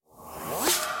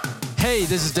Hey,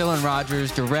 this is Dylan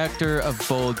Rogers, director of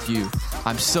Bold View.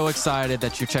 I'm so excited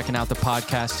that you're checking out the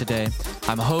podcast today.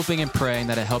 I'm hoping and praying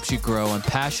that it helps you grow in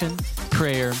passion,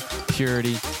 prayer,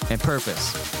 purity, and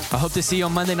purpose. I hope to see you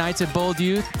on Monday nights at Bold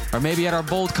Youth, or maybe at our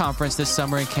Bold Conference this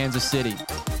summer in Kansas City.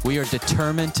 We are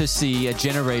determined to see a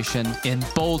generation in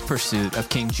bold pursuit of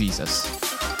King Jesus.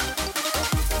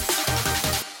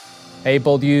 Hey,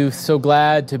 Bold Youth, so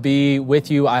glad to be with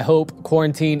you. I hope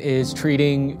quarantine is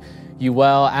treating you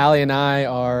well. Allie and I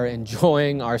are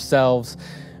enjoying ourselves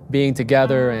being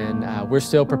together, and we're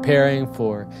still preparing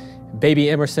for baby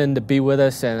Emerson to be with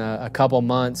us in a couple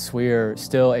months. We are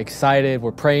still excited.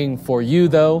 We're praying for you,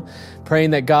 though, praying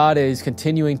that God is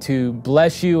continuing to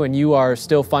bless you and you are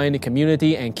still finding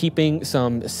community and keeping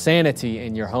some sanity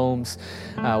in your homes.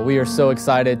 We are so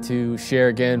excited to share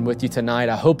again with you tonight.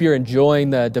 I hope you're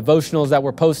enjoying the devotionals that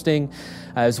we're posting,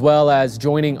 as well as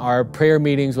joining our prayer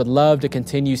meetings. Would love to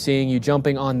continue seeing you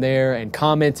jumping on there and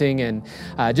commenting and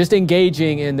just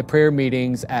engaging in the prayer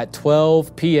meetings at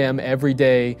 12 p.m. every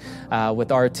day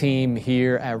with our team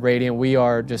here at Radiant. We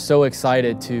are just so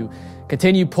excited to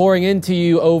continue pouring into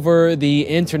you over the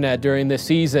internet during this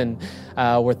season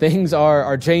where things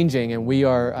are changing, and we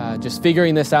are just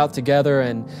figuring this out together.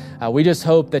 And we just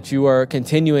hope that you are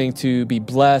continuing to be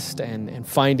blessed and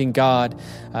finding God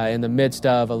in the midst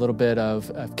of a little bit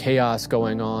of chaos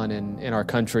going on in our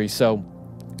country. So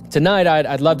tonight,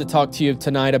 I'd love to talk to you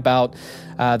tonight about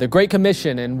the Great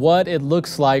Commission and what it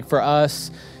looks like for us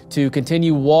to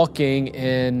continue walking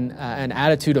in an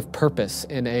attitude of purpose,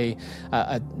 in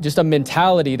just a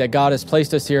mentality that God has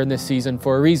placed us here in this season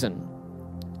for a reason.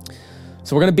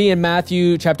 So we're going to be in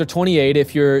Matthew chapter 28.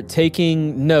 If you're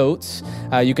taking notes,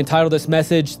 you can title this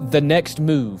message, The Next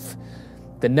Move.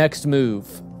 The Next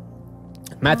Move.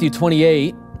 Matthew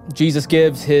 28, Jesus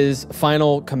gives his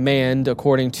final command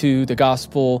according to the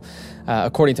gospel,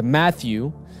 according to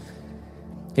Matthew.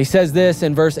 He says this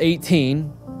in verse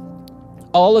 18,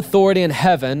 all authority in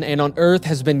heaven and on earth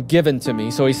has been given to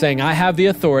me. So he's saying, I have the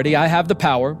authority, I have the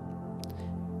power,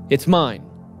 it's mine.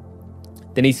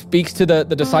 Then he speaks to the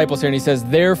disciples here and he says,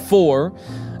 therefore,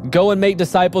 go and make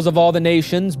disciples of all the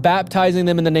nations, baptizing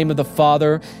them in the name of the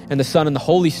Father and the Son and the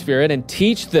Holy Spirit, and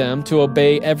teach them to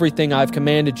obey everything I've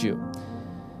commanded you.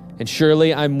 And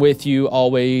surely I'm with you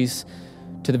always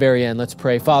to the very end. Let's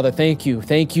pray. Father, thank you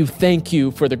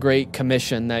for the Great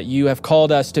Commission, that you have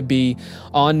called us to be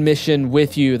on mission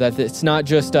with you, that it's not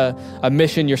just a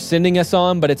mission you're sending us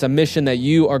on, but it's a mission that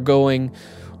you are going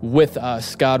with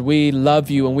us. God, we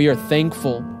love you and we are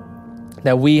thankful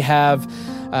that we have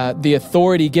the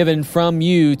authority given from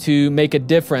you to make a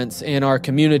difference in our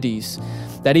communities.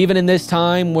 That even in this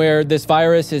time where this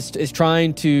virus is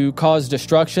trying to cause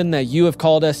destruction, that you have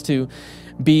called us to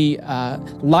be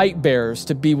light bearers,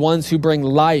 to be ones who bring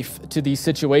life to these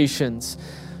situations.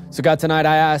 So God, tonight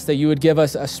I ask that you would give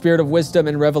us a spirit of wisdom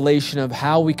and revelation of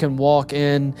how we can walk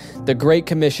in the Great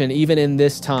Commission even in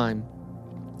this time.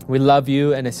 We love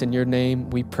you, and it's in your name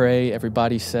we pray.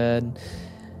 Everybody said,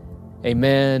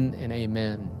 amen and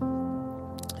amen.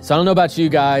 So I don't know about you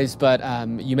guys, but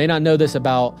you may not know this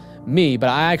about me, but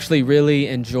I actually really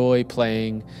enjoy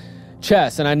playing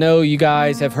chess. And I know you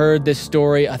guys have heard this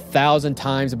story 1,000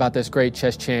 times about this great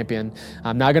chess champion.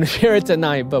 I'm not going to share it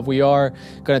tonight, but we are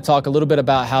going to talk a little bit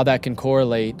about how that can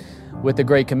correlate with the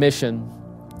Great Commission.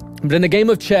 But in the game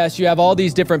of chess, you have all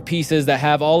these different pieces that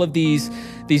have all of these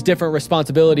different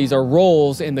responsibilities or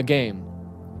roles in the game.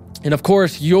 And of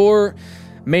course, your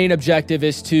main objective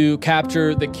is to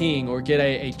capture the king or get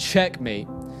a checkmate.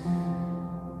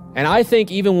 And I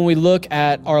think even when we look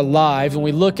at our lives, when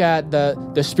we look at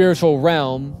the spiritual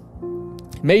realm,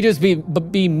 it may just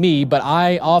be me, but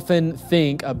I often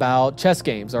think about chess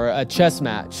games or a chess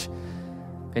match.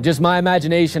 And just my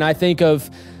imagination, I think of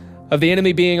the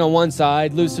enemy being on one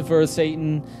side, Lucifer,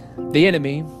 Satan, the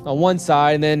enemy on one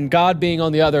side, and then God being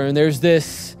on the other. And there's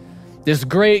this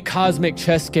great cosmic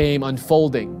chess game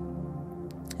unfolding.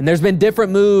 And there's been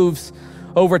different moves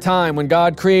over time when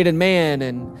God created man,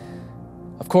 and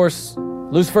of course,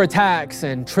 Lucifer attacks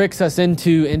and tricks us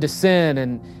into sin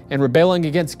and rebelling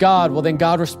against God. Well, then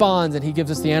God responds and he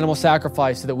gives us the animal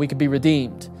sacrifice so that we could be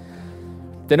redeemed.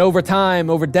 Then over time,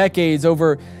 over decades,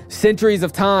 over centuries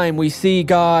of time, we see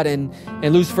God and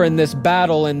Lucifer in this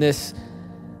battle, in this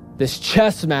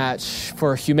chess match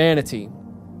for humanity.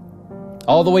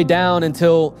 All the way down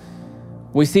until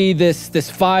we see this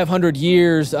 500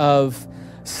 years of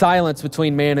silence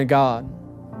between man and God.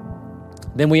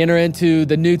 Then we enter into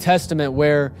the New Testament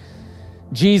where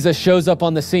Jesus shows up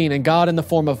on the scene and God in the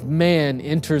form of man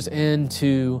enters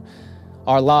into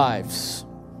our lives.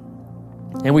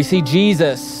 And we see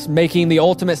Jesus making the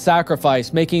ultimate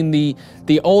sacrifice, making the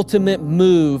ultimate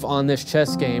move on this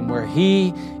chess game where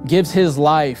he gives his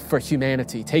life for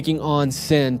humanity, taking on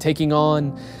sin, taking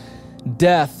on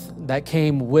death that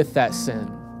came with that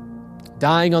sin,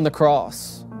 dying on the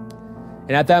cross.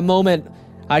 And at that moment,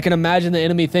 I can imagine the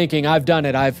enemy thinking, I've done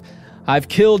it. I've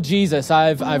killed Jesus.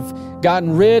 I've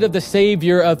gotten rid of the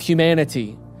Savior of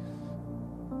humanity.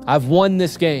 I've won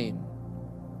this game.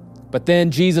 But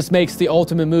then Jesus makes the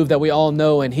ultimate move that we all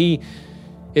know, and he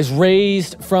is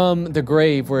raised from the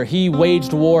grave where he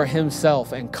waged war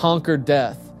himself and conquered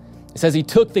death. It says he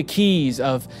took the keys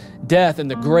of death and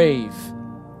the grave,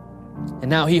 and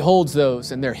now he holds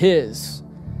those and they're his.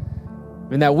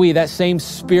 And that same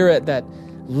spirit that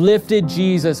lifted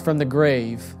Jesus from the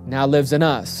grave now lives in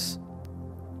us.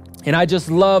 And I just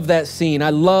love that scene. I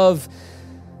love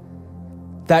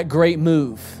that great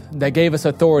move that gave us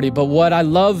authority. But what I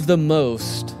love the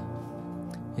most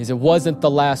is it wasn't the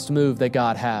last move that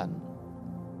God had.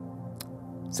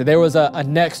 So there was a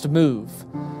next move.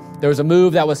 There was a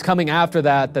move that was coming after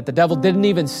that the devil didn't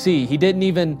even see. He didn't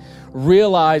even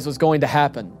realize was going to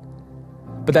happen.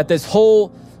 But that this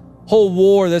whole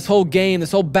war, this whole game,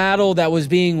 this whole battle that was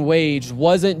being waged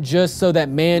wasn't just so that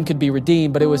man could be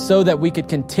redeemed, but it was so that we could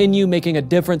continue making a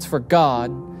difference for God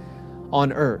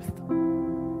on earth.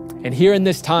 And here in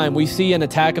this time, we see an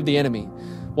attack of the enemy,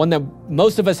 one that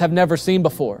most of us have never seen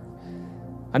before.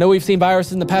 I know we've seen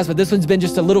viruses in the past, but this one's been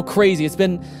just a little crazy. It's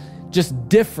been just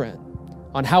different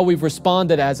on how we've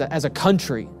responded as a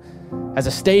country, as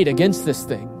a state against this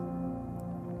thing.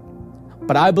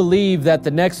 But I believe that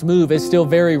the next move is still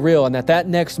very real, and that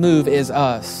next move is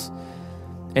us.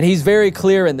 And he's very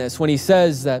clear in this when he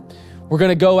says that we're going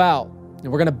to go out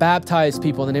and we're going to baptize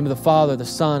people in the name of the Father, the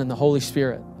Son, and the Holy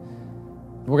Spirit.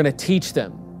 We're going to teach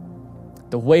them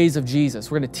the ways of Jesus.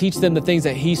 We're going to teach them the things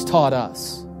that he's taught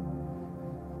us.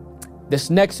 This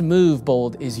next move,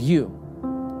 Bold, is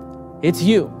you. It's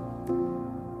you.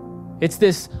 It's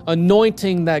this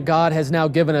anointing that God has now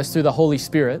given us through the Holy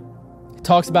Spirit. It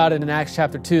talks about it in Acts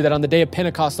chapter 2, that on the day of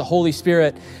Pentecost, the Holy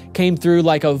Spirit came through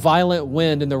like a violent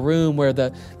wind in the room where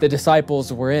the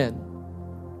disciples were in.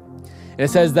 And it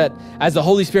says that as the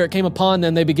Holy Spirit came upon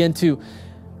them, they began to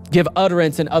give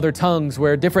utterance in other tongues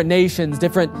where different nations,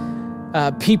 different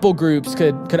people groups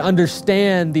could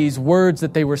understand these words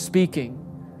that they were speaking.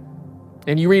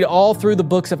 And you read all through the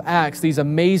books of Acts, these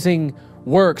amazing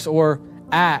works or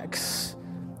acts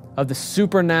of the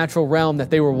supernatural realm that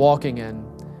they were walking in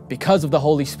because of the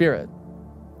Holy Spirit.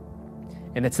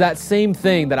 And it's that same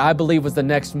thing that I believe was the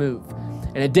next move.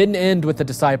 And it didn't end with the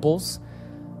disciples,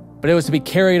 but it was to be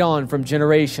carried on from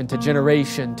generation to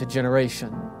generation to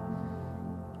generation.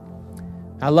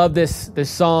 I love this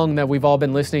song that we've all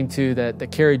been listening to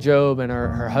that Carrie Job and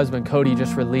her husband Cody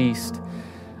just released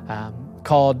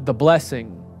called The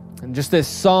Blessing. And just this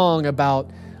song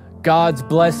about God's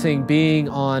blessing being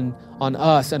on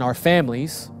us and our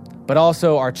families, but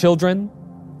also our children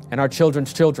and our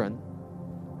children's children.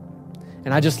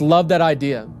 And I just love that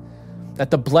idea that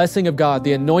the blessing of God,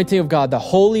 the anointing of God, the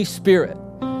Holy Spirit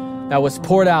that was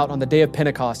poured out on the day of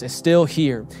Pentecost is still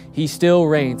here. He still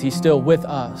reigns. He's still with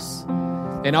us.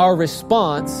 And our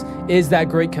response is that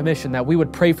great commission, that we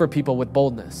would pray for people with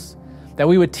boldness, that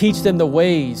we would teach them the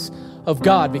ways of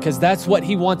God, because that's what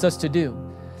he wants us to do.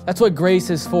 That's what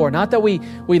grace is for. Not that we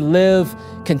live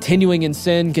continuing in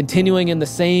sin, continuing in the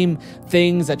same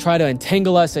things that try to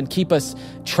entangle us and keep us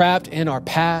trapped in our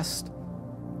past,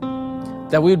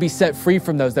 that we would be set free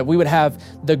from those, that we would have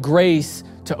the grace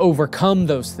to overcome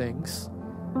those things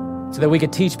so that we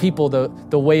could teach people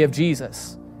the way of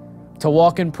Jesus, to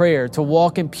walk in prayer, to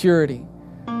walk in purity,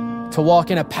 to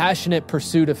walk in a passionate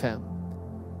pursuit of him,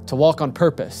 to walk on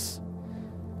purpose.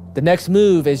 The next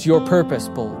move is your purpose,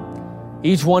 Bull.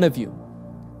 Each one of you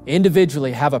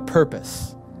individually have a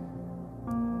purpose.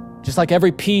 Just like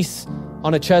every piece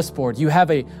on a chessboard, you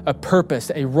have a purpose,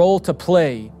 a role to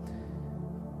play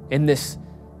in this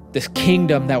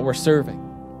kingdom that we're serving.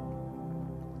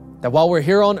 That while we're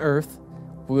here on earth,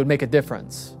 we would make a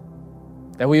difference.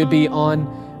 That we would be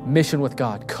on mission with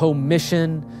God,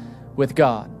 co-mission with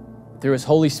God through his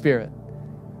Holy Spirit.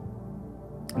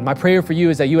 And my prayer for you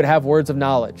is that you would have words of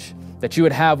knowledge, that you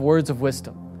would have words of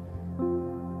wisdom,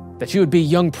 that you would be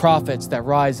young prophets that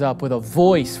rise up with a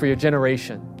voice for your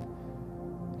generation.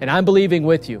 And I'm believing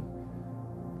with you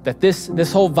that this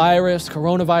whole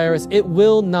coronavirus, it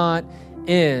will not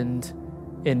end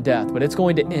in death, but it's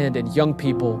going to end in young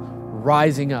people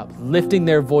rising up, lifting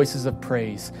their voices of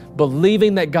praise,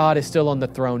 believing that God is still on the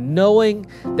throne, knowing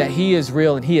that he is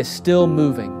real and he is still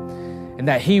moving, and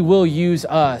that he will use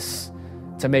us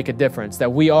to make a difference,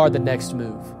 that we are the next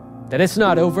move, that it's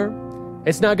not over.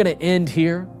 It's not going to end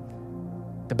here.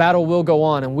 The battle will go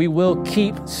on, and we will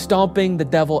keep stomping the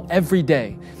devil every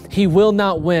day. He will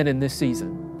not win in this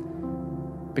season,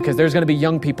 because there's going to be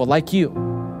young people like you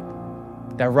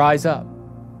that rise up,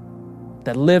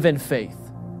 that live in faith,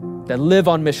 that live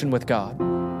on mission with God.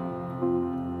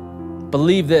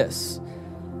 Believe this,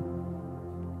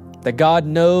 that God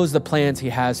knows the plans He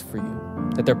has for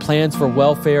you, that they're plans for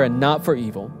welfare and not for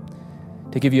evil,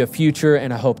 to give you a future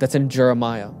and a hope. That's in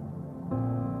Jeremiah.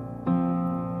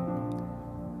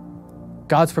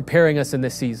 God's preparing us in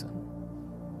this season,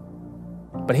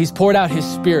 but He's poured out His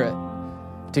Spirit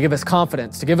to give us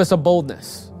confidence, to give us a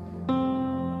boldness,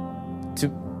 to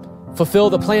fulfill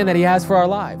the plan that He has for our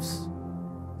lives,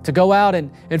 to go out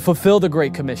and fulfill the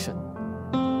Great Commission.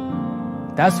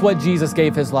 That's what Jesus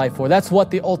gave His life for. That's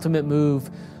what the ultimate move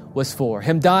was for.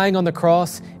 Him dying on the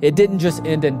cross, it didn't just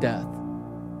end in death.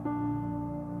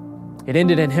 It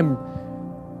ended in Him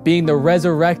being the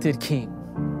resurrected King.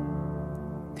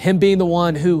 Him being the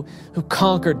one who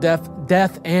conquered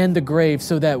death and the grave,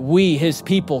 so that we, His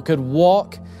people, could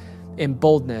walk in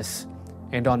boldness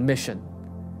and on mission.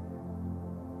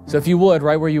 So if you would,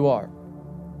 right where you are,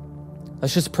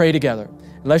 let's just pray together.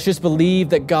 Let's just believe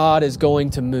that God is going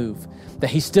to move, that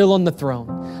He's still on the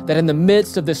throne, that in the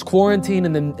midst of this quarantine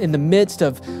and in the midst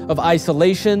of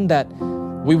isolation, that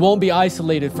we won't be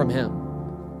isolated from Him,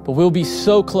 but we'll be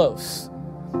so close.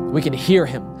 We can hear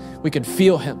Him, we can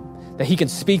feel Him, that He can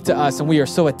speak to us, and we are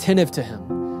so attentive to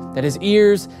Him, that His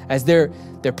ears, as they're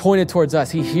pointed towards us,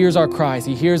 He hears our cries,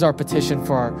 He hears our petition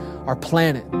for our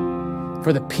planet,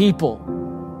 for the people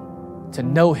to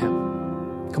know Him.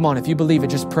 Come on, if you believe it,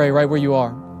 just pray right where you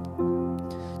are.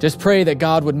 Just pray that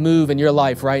God would move in your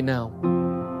life right now.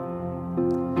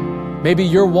 Maybe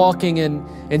you're walking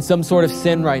in some sort of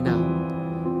sin right now.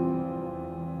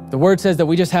 The word says that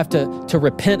we just have to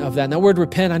repent of that. And that word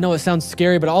repent, I know it sounds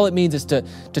scary, but all it means is to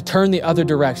turn the other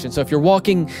direction. So if you're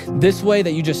walking this way,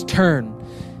 that you just turn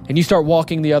and you start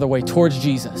walking the other way towards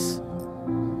Jesus.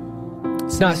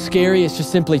 It's not scary, it's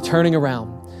just simply turning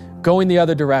around, going the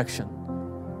other direction.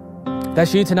 If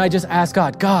that's you tonight, just ask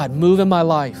God, move in my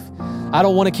life. I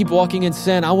don't want to keep walking in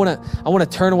sin. I want to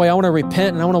turn away. I want to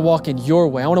repent, and I want to walk in your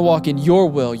way. I want to walk in your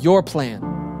will, your plan.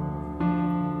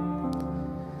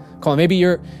 Come on, maybe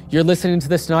you're listening to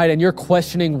this tonight and you're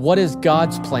questioning, what is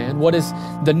God's plan? What is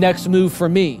the next move for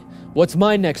me? What's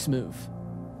my next move?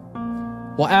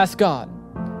 Well, ask God.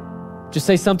 Just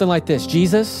say something like this: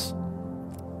 Jesus,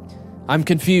 I'm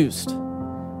confused.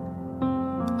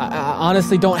 I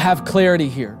honestly don't have clarity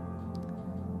here.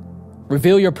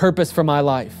 Reveal your purpose for my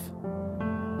life.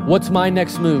 What's my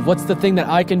next move? What's the thing that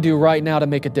I can do right now to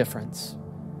make a difference?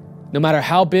 No matter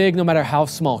how big, no matter how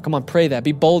small. Come on, pray that.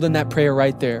 Be bold in that prayer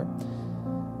right there.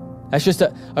 That's just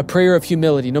a prayer of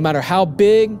humility. No matter how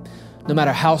big, no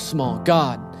matter how small.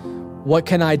 God, what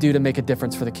can I do to make a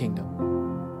difference for the kingdom?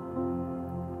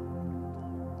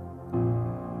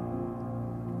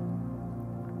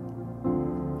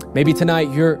 Maybe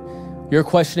tonight you're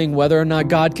questioning whether or not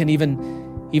God can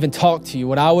even talk to you.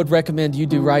 What I would recommend you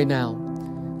do right now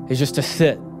is just to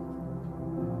sit.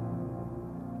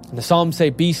 And the Psalms say,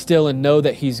 be still and know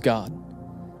that He's God.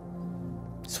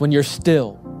 It's when you're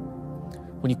still,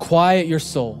 when you quiet your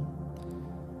soul,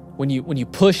 when you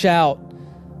push out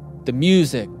the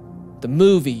music, the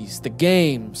movies, the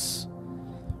games,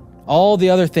 all the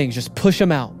other things, just push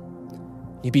them out.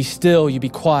 You be still, you be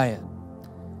quiet.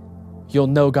 You'll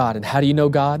know God. And how do you know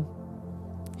God?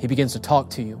 He begins to talk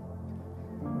to you.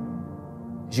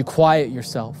 As you quiet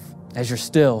yourself, as you're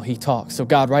still, He talks. So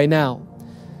God, right now,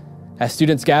 as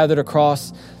students gathered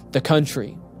across the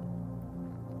country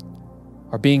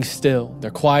are being still, they're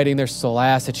quieting their soul, I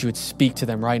ask that you would speak to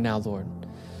them right now, Lord,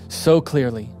 so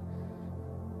clearly.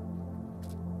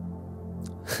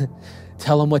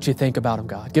 Tell them what you think about them,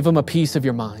 God. Give them a piece of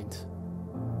your mind.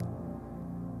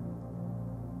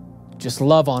 Just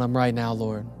love on them right now,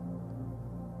 Lord.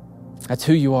 That's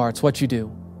who you are. It's what you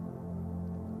do.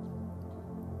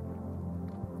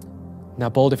 Now,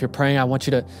 bold, if you're praying, I want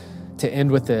you to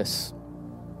end with this.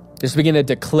 Just begin to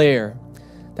declare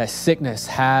that sickness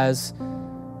has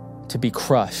to be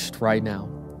crushed right now.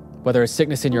 Whether it's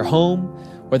sickness in your home,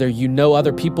 whether you know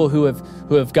other people who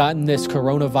have gotten this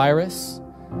coronavirus,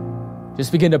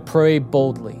 just begin to pray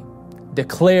boldly.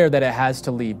 Declare that it has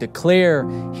to leave. Declare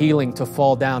healing to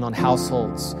fall down on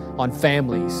households, on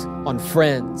families, on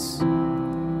friends.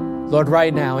 Lord,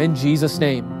 right now, in Jesus'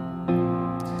 name,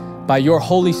 by your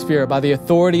Holy Spirit, by the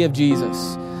authority of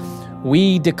Jesus,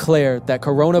 we declare that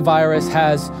coronavirus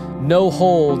has no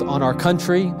hold on our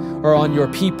country or on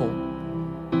your people.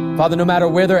 Father, no matter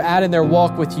where they're at in their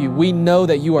walk with you, we know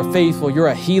that you are faithful. You're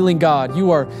a healing God. You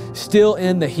are still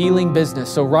in the healing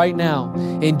business. So right now,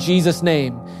 in Jesus'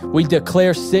 name, we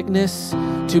declare sickness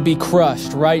to be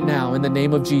crushed right now in the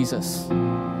name of Jesus.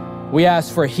 We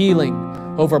ask for healing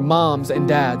over moms and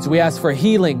dads. We ask for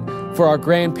healing for our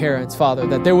grandparents, Father,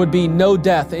 that there would be no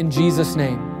death in Jesus'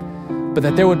 name, but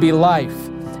that there would be life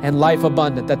and life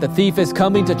abundant, that the thief is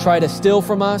coming to try to steal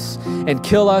from us and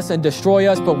kill us and destroy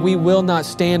us, but we will not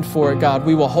stand for it, God.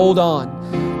 We will hold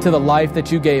on to the life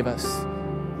that you gave us,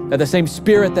 that the same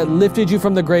Spirit that lifted you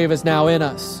from the grave is now in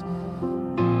us.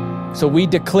 So we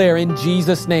declare in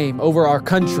Jesus' name over our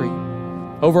country,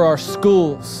 over our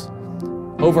schools,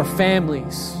 over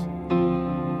families,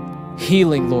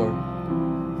 healing, Lord.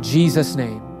 In Jesus'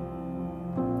 name.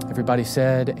 Everybody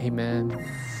said amen.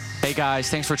 Hey guys,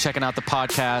 thanks for checking out the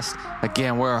podcast.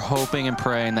 Again, we're hoping and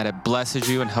praying that it blesses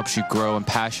you and helps you grow in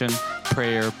passion,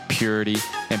 prayer, purity,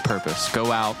 and purpose.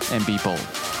 Go out and be bold.